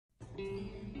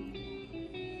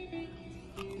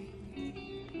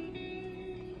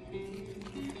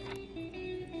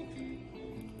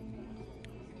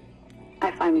I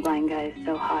find blind guys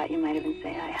so hot, you might even say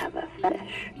I have a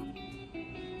fetish.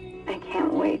 I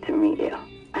can't wait to meet you.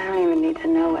 I don't even need to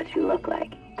know what you look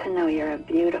like to know you're a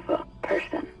beautiful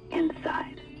person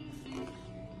inside.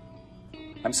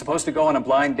 I'm supposed to go on a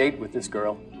blind date with this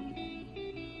girl.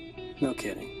 No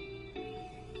kidding.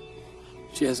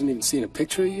 She hasn't even seen a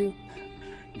picture of you?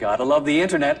 Gotta love the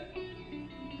internet.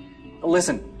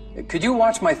 Listen, could you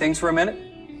watch my things for a minute?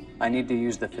 I need to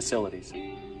use the facilities.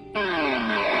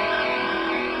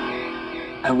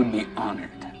 I would be honored.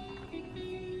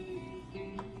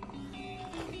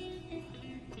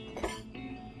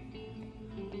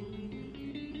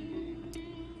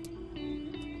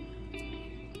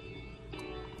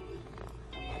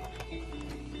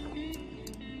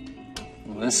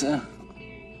 Melissa,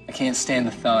 I can't stand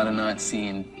the thought of not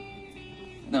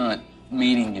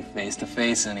meeting you face to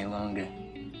face any longer.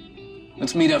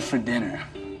 Let's meet up for dinner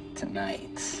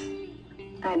tonight.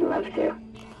 I'd love to.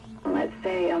 Let's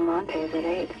say Monte's at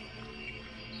 8.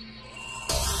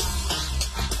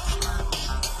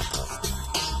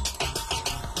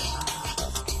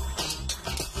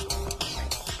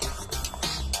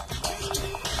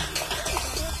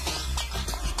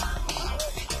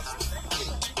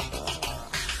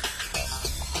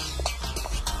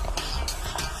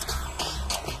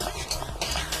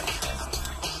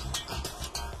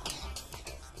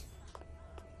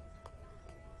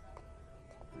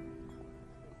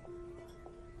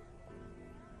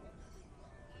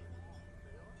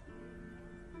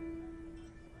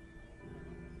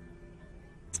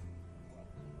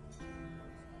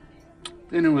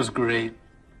 Dinner was great.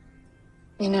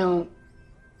 You know,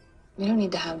 we don't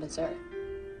need to have dessert.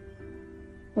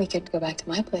 We could go back to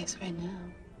my place right now.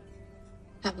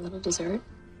 Have a little dessert.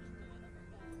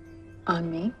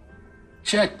 On me.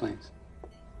 Check, please.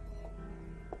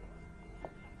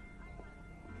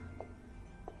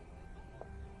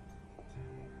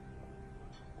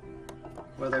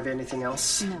 Will there be anything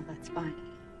else? No, that's fine.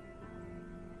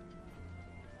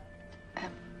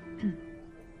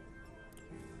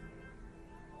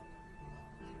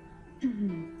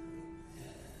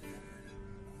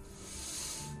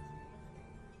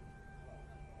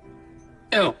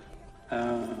 Oh,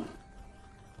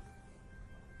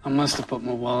 I must have put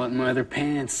my wallet in my other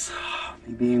pants.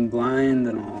 Me being blind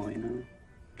and all, you know.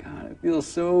 God, I feel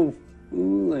so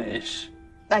foolish.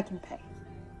 I can pay.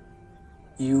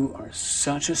 You are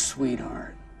such a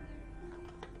sweetheart.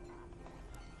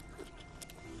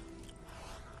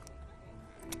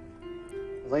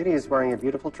 The lady is wearing a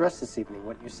beautiful dress this evening.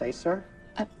 What do you say, sir?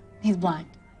 He's blind.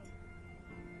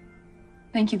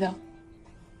 Thank you, though.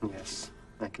 Yes,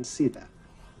 I can see that.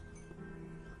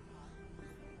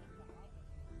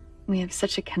 We have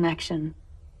such a connection,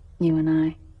 you and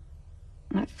I.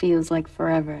 And it feels like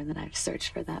forever that I've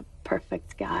searched for that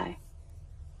perfect guy.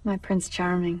 My Prince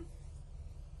Charming.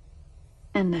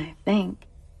 And I think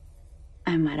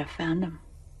I might have found him.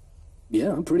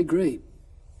 Yeah, I'm pretty great.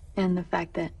 And the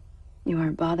fact that you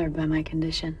aren't bothered by my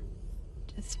condition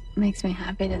just makes me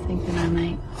happy to think that I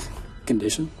might.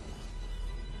 Condition?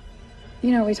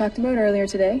 You know what we talked about earlier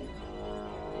today?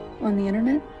 On the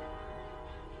internet?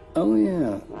 Oh,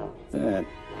 yeah, that.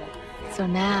 So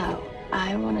now,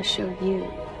 I want to show you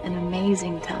an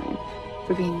amazing time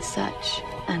for being such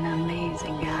an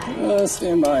amazing guy.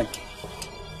 Stand by.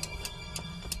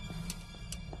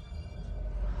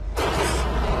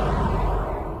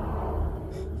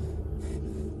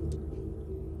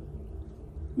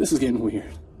 This is getting weird.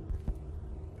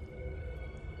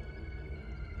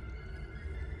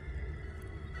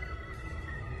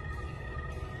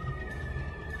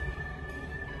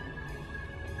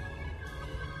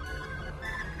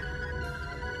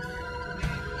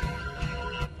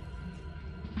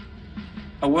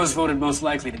 I was voted most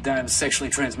likely to die of a sexually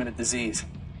transmitted disease.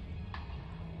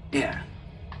 Yeah.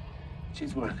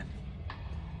 She's worth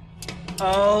it.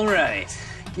 All right.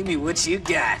 Give me what you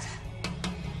got.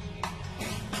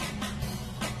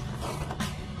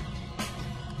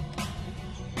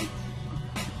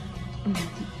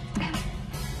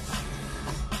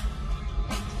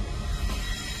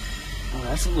 Oh,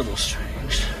 that's a little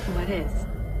strange. What is?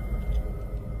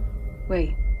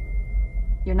 Wait.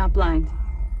 You're not blind.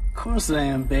 Of course I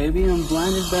am, baby. I'm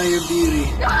blinded by your beauty.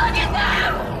 Look at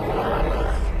them!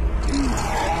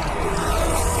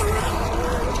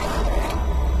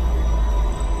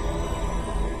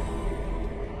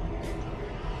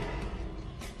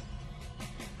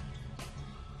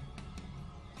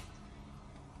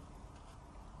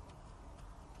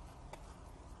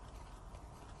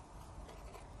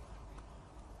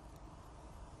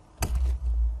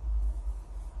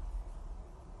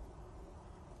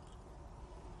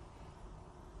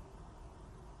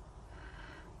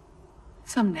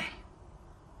 Someday.